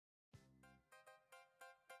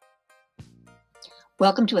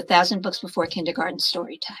Welcome to 1,000 Books Before Kindergarten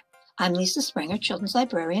Storytime. I'm Lisa Springer, Children's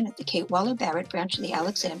Librarian at the Kate Waller Barrett branch of the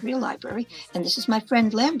Alexandria Library, and this is my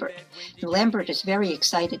friend Lambert. And Lambert is very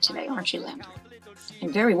excited today, aren't you, Lambert?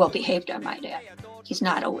 And very well behaved, I might add. He's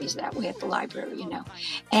not always that way at the library, you know.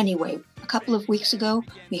 Anyway, a couple of weeks ago,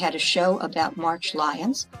 we had a show about March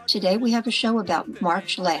lions. Today, we have a show about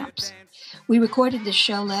March lambs. We recorded this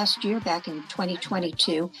show last year, back in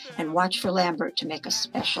 2022, and watch for Lambert to make a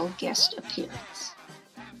special guest appearance.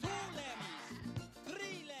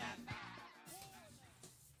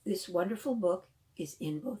 This wonderful book is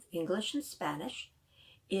in both English and Spanish.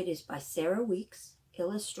 It is by Sarah Weeks,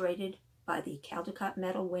 illustrated by the Caldecott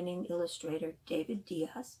Medal-winning illustrator David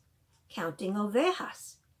Diaz. Counting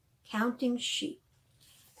ovejas, counting sheep.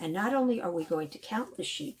 And not only are we going to count the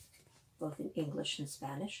sheep, both in English and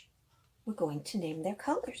Spanish, we're going to name their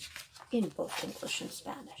colors in both English and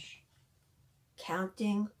Spanish.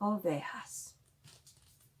 Counting ovejas.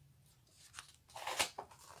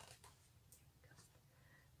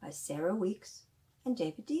 By Sarah Weeks and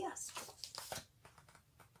David Diaz.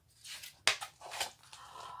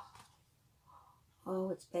 Oh,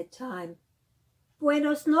 it's bedtime.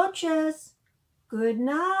 Buenos noches. Good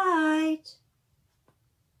night.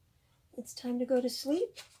 It's time to go to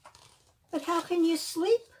sleep. But how can you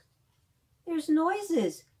sleep? There's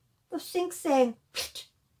noises. The sink's saying, pit,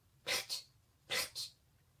 pit, pit.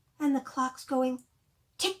 And the clock's going,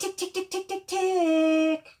 tick, tick, tick, tick, tick, tick,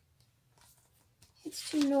 tick. It's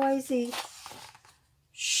too noisy.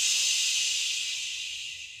 Shh.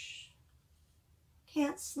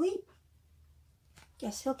 Can't sleep.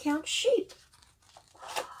 Guess he'll count sheep.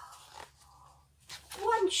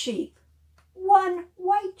 One sheep. One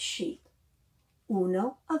white sheep.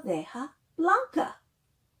 Uno oveja blanca.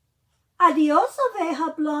 Adios,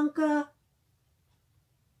 oveja blanca.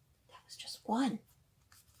 That was just one.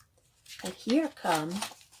 But here come,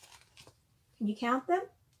 can you count them?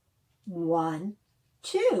 1,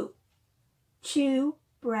 2. 2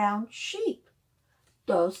 brown sheep.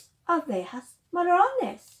 Dos ovejas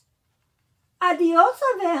marrones. Adios,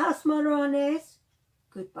 ovejas marrones.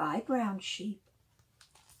 Goodbye, brown sheep.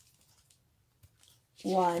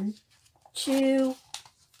 1, 2,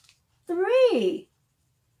 3.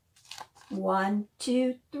 1,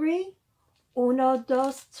 2, 3. Uno,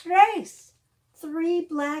 dos, tres. 3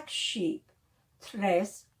 black sheep.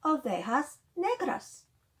 Tres ovejas negras.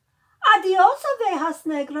 Adios, ovejas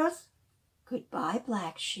negras. Goodbye,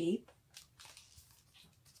 black sheep.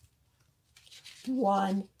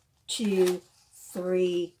 1, 2,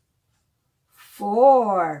 3,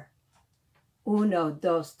 4. Uno,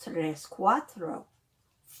 dos, tres, cuatro.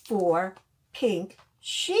 4 pink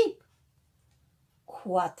sheep.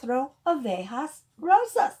 Cuatro ovejas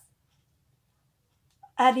rosas.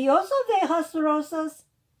 Adios, ovejas rosas.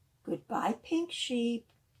 Goodbye, pink sheep.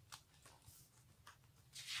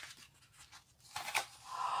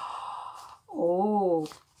 Oh,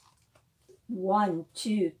 1,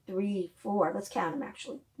 2, 3, 4. Let's count them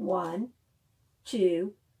actually. 1,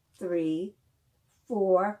 2, 3,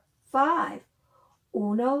 4, 5.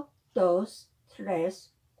 Uno, dos, tres,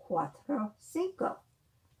 cuatro, cinco.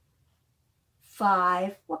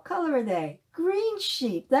 5. What color are they? Green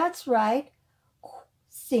sheep. That's right.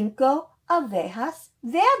 5 ovejas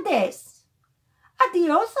verdes.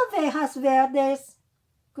 Adios, ovejas verdes.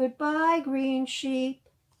 Goodbye, green sheep.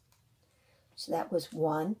 So that was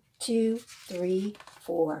 1, 2, 3,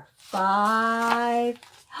 4, 5.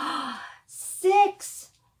 6.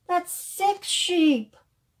 That's 6 sheep.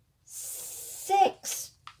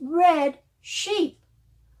 6 red sheep.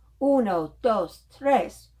 1, 2, 3,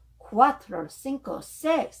 4, 5,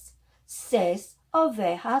 6. 6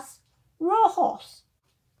 ovejas rojos.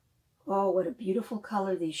 Oh, what a beautiful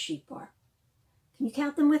color these sheep are. Can you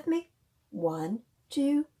count them with me? 1,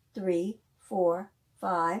 2, 3, 4,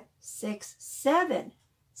 5, 6, 7.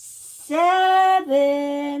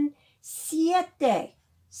 7. Siete.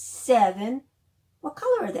 7. What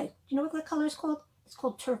color are they? Do you know what that color is called? It's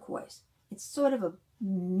called turquoise. It's sort of a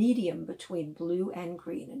medium between blue and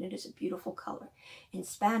green, and it is a beautiful color. In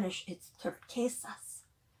Spanish, it's turquesas.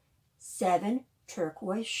 7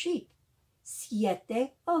 turquoise sheep. 7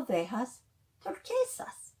 ovejas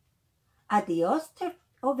turquesas. Adios,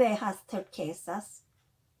 ovejas turquesas.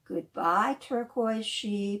 Goodbye, turquoise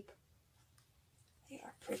sheep. They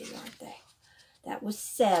are pretty, aren't they? That was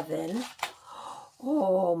 7.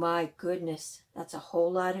 Oh my goodness, that's a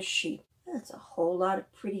whole lot of sheep. That's a whole lot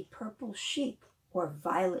of pretty purple sheep, or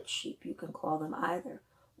violet sheep, you can call them either.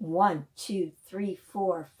 1, 2, 3,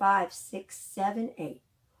 4, 5, 6, 7, 8.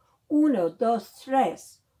 1, 2, 3, 4, 5,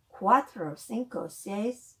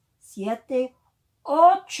 6, 7,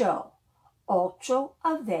 8. ocho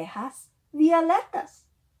ovejas violetas.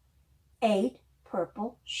 8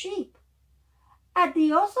 purple sheep.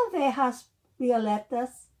 Adios, ovejas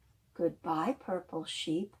violetas. Goodbye, purple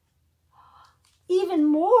sheep. Even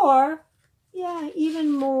more. Yeah,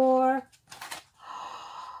 even more.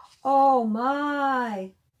 Oh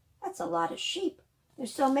my. That's a lot of sheep.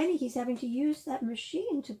 There's so many he's having to use that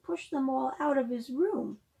machine to push them all out of his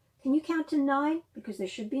room. Can you count to 9? Because there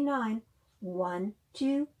should be 9. 1,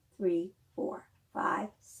 2, 3, 4, 5,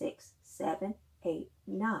 6, 7, 8,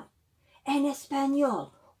 9. En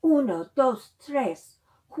español. 1, 2, 3,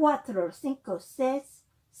 4, 5, 6,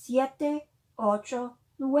 7, 8,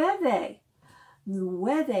 9.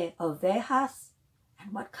 9 ovejas.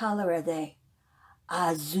 And what color are they?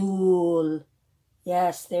 Azul.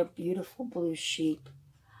 Yes, they're beautiful blue sheep.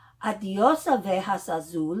 Adios, ovejas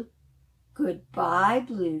azul. Goodbye,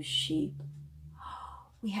 blue sheep.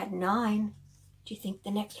 We had 9. Do you think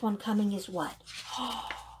the next one coming is what?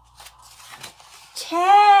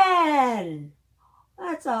 10.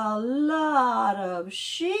 That's a lot of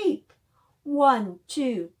sheep. 1,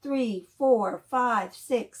 2, 3, 4, 5,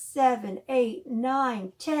 6, 7, 8,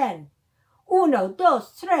 9, 10. 1, 2,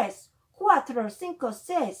 3, 4, 5,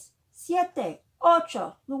 6, 7, 8,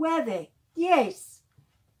 9,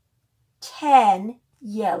 10. 10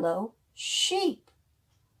 yellow sheep.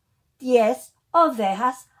 10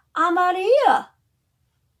 ovejas amarillas.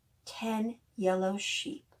 10 yellow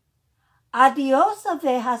sheep. Adios,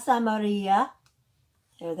 ovejas amarillas.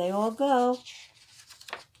 There they all go.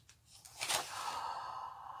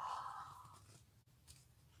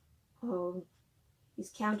 Oh,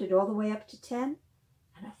 he's counted all the way up to 10,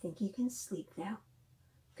 and I think he can sleep now.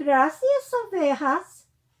 Gracias, ovejas.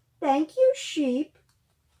 Thank you, sheep.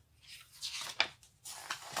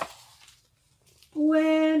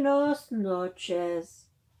 Buenos noches.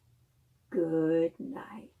 Good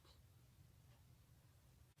night.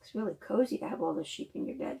 It's really cozy to have all the sheep in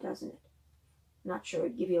your bed, doesn't it? Not sure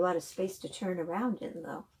it'd give you a lot of space to turn around in,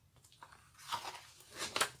 though.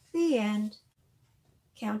 The end.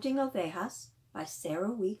 Counting Ovejas by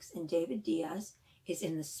Sarah Weeks and David Diaz is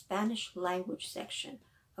in the Spanish language section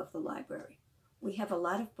of the library. We have a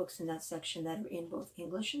lot of books in that section that are in both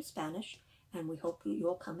English and Spanish, and we hope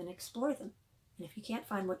you'll come and explore them. And if you can't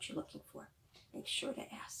find what you're looking for, make sure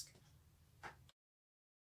to ask.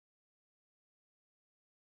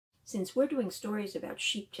 Since we're doing stories about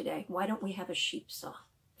sheep today, why don't we have a sheep song?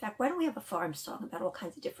 In fact, why don't we have a farm song about all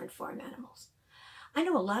kinds of different farm animals? I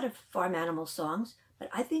know a lot of farm animal songs, but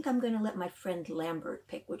I think I'm going to let my friend Lambert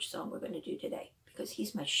pick which song we're going to do today, because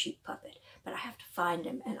he's my sheep puppet. But I have to find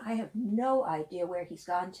him, and I have no idea where he's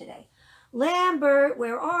gone today. Lambert,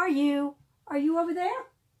 where are you? Are you over there?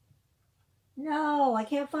 No, I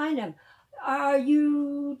can't find him. Are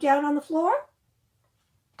you down on the floor?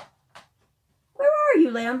 Where are you,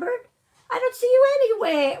 Lambert? I don't see you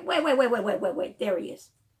anywhere. Wait. There he is.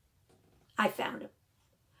 I found him.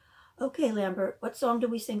 Okay, Lambert, what song do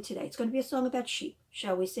we sing today? It's going to be a song about sheep.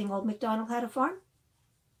 Shall we sing Old MacDonald Had a Farm?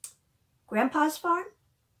 Grandpa's Farm?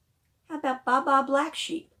 How about Baa Black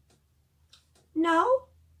Sheep? No?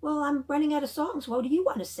 Well, I'm running out of songs. What do you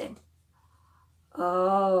want to sing?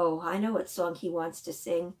 Oh, I know what song he wants to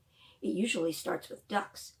sing. It usually starts with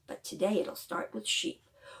ducks, but today it'll start with sheep.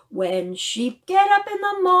 When sheep get up in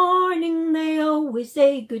the morning, they always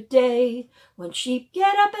say good day. When sheep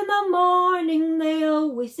get up in the morning, they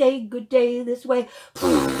always say good day this way.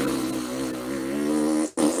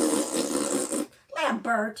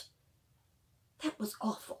 Lambert, that was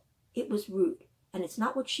awful. It was rude, and it's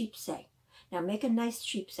not what sheep say. Now make a nice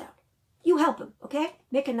sheep sound. You help him, okay?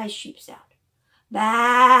 Make a nice sheep sound.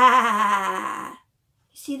 Bah!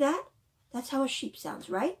 You see that? That's how a sheep sounds,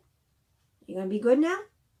 right? You gonna be good now?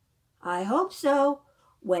 I hope so.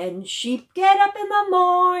 When sheep get up in the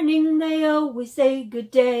morning, they always say good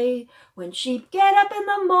day. When sheep get up in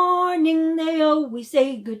the morning, they always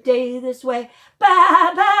say good day this way.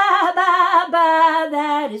 Ba, ba, ba, ba,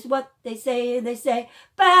 that is what they say. They say,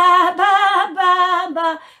 ba, ba, ba,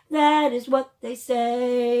 ba, that is what they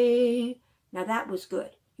say. Now that was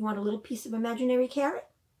good. You want a little piece of imaginary carrot?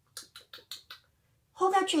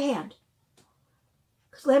 Hold out your hand.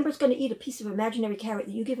 Because Lambert's going to eat a piece of imaginary carrot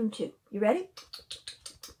that you give him too. You ready?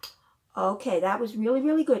 Okay, that was really,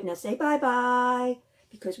 really good. Now say bye-bye,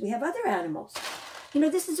 because we have other animals. You know,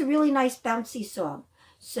 this is a really nice bouncy song.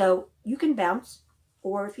 So you can bounce,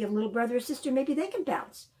 or if you have a little brother or sister, maybe they can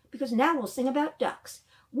bounce. Because now we'll sing about ducks.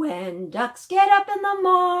 When ducks get up in the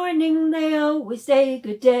morning, they always say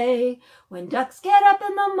good day. When ducks get up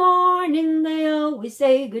in the morning, they always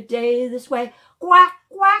say good day this way. Quack,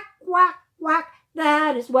 quack, quack, quack.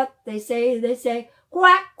 That is what they say. They say,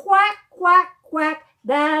 quack, quack, quack, quack,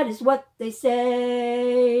 that is what they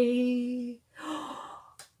say.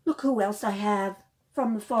 Look who else I have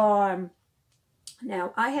from the farm.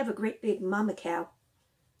 Now, I have a great big mama cow,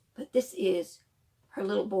 but this is her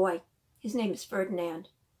little boy. His name is Ferdinand.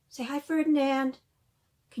 Say hi, Ferdinand.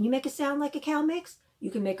 Can you make a sound like a cow makes?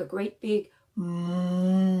 You can make a great big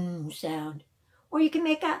moo sound. Or you can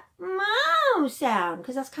make a moo sound,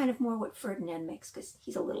 because that's kind of more what Ferdinand makes, because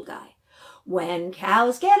he's a little guy. When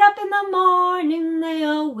cows get up in the morning, they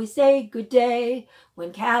always say good day.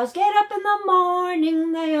 When cows get up in the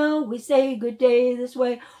morning, they always say good day this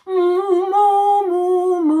way. Moo, moo,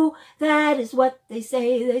 moo, moo, that is what they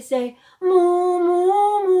say. They say, moo,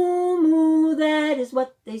 moo, moo, moo, that is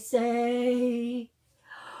what they say.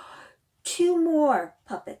 Two more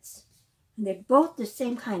puppets, and they're both the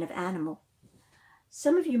same kind of animal.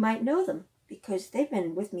 Some of you might know them, because they've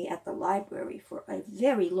been with me at the library for a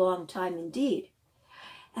very long time indeed.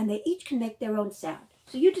 And they each can make their own sound.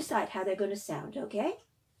 So you decide how they're going to sound, okay?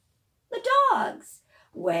 The dogs.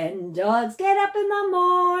 When dogs get up in the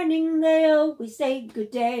morning, they always say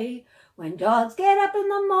good day. When dogs get up in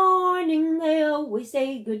the morning, they always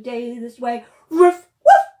say good day this way. Ruff,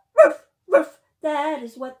 woof, ruff, ruff. That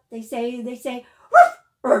is what they say. They say, ruff,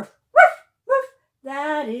 ruff, ruff, ruff.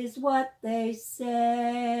 That is what they say.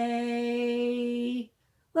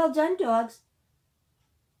 Well done, dogs.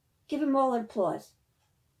 Give them all an applause.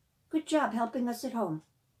 Good job helping us at home.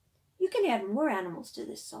 You can add more animals to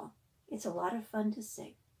this song. It's a lot of fun to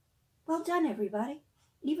sing. Well done, everybody.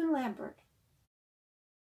 Even Lambert.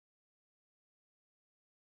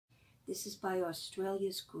 This is by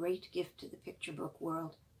Australia's great gift to the picture book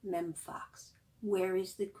world, Mem Fox. Where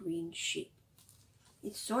is the Green Sheep?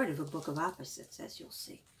 It's sort of a book of opposites, as you'll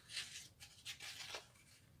see.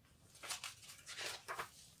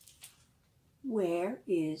 Where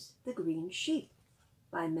is the Green Sheep?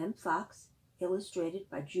 By Mem Fox, illustrated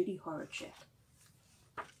by Judy Horacek.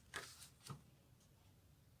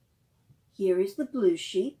 Here is the blue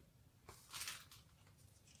sheep.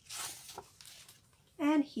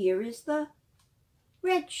 And here is the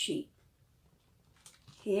red sheep.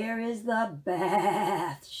 Here is the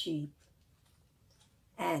bath sheep.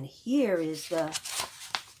 And here is the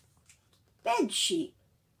bed sheep.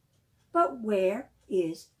 But where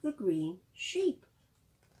is the green sheep?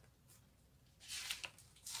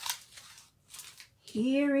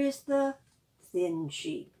 Here is the thin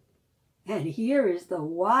sheep. And here is the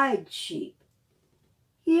wide sheep.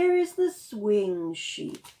 Here is the swing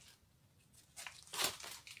sheep.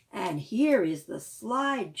 And here is the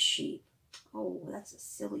slide sheep. Oh, that's a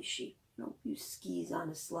silly sheep. Don't use skis on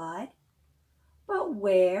a slide. But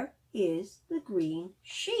where is the green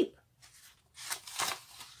sheep?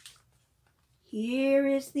 Here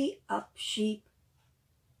is the up sheep.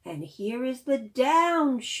 And here is the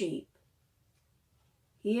down sheep.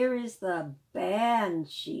 Here is the band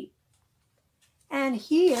sheep. And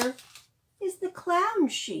here is the clown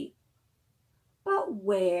sheep. But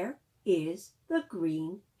where is the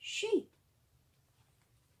green sheep?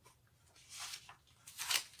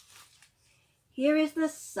 Here is the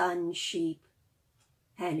sun sheep.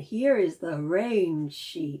 And here is the rain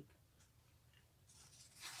sheep.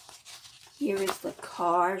 Here is the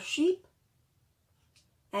car sheep.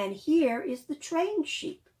 And here is the train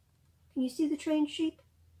sheep. Can you see the train sheep?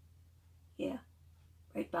 Yeah,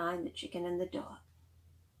 right behind the chicken and the dog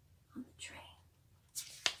on the train.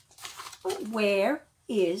 But where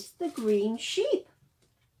is the green sheep?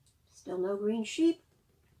 Still no green sheep?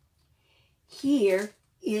 Here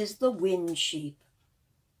is the wind sheep.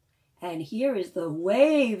 And here is the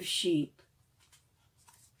wave sheep.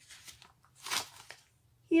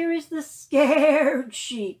 Here is the scared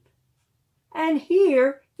sheep. And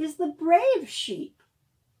here is the brave sheep.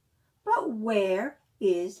 But where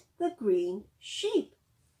is the green sheep?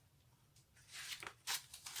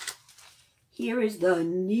 Here is the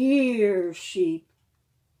near sheep.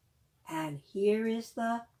 And here is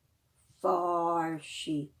the far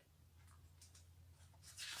sheep.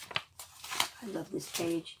 I love this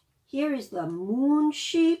page. Here is the moon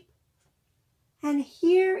sheep. And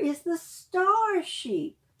here is the star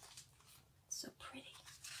sheep. So pretty.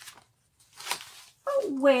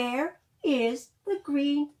 But where is the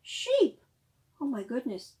green sheep? Oh my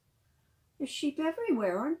goodness. There's sheep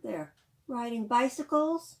everywhere, aren't there? Riding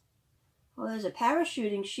bicycles. Oh, there's a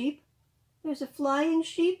parachuting sheep. There's a flying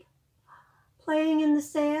sheep. Playing in the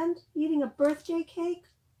sand. Eating a birthday cake.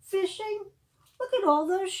 Fishing. Look at all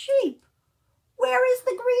those sheep. Where is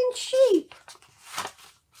the green sheep?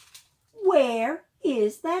 Where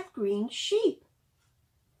is that green sheep?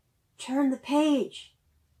 Turn the page.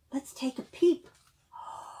 Let's take a peep.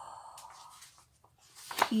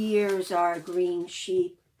 Here's our green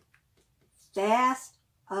sheep, fast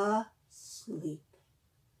asleep.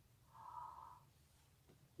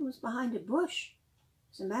 It was behind a bush.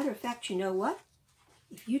 As a matter of fact, you know what?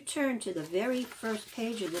 If you turn to the very first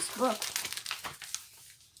page of this book,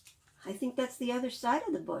 I think that's the other side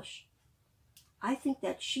of the bush. I think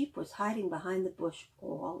that sheep was hiding behind the bush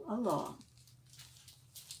all along.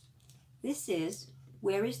 This is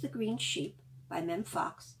Where is the Green Sheep by Mem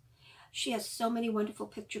Fox. She has so many wonderful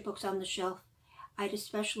picture books on the shelf. I'd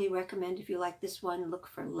especially recommend, if you like this one, look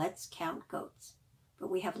for Let's Count Goats.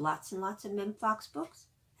 But we have lots and lots of Mem Fox books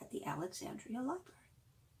at the Alexandria Library.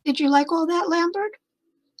 Did you like all that, Lambert?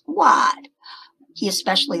 What? He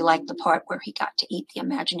especially liked the part where he got to eat the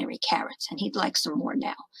imaginary carrots, and he'd like some more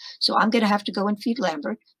now. So I'm going to have to go and feed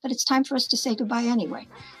Lambert, but it's time for us to say goodbye anyway.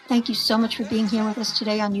 Thank you so much for being here with us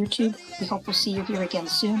today on YouTube. We hope we'll see you here again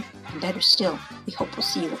soon. And better still, we hope we'll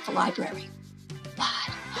see you at the library.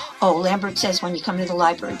 What? Oh, Lambert says when you come to the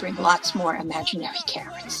library, bring lots more imaginary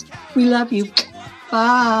carrots. We love you.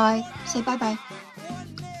 Bye. Say bye-bye.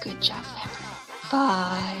 Good job, Lambert.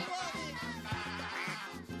 Bye.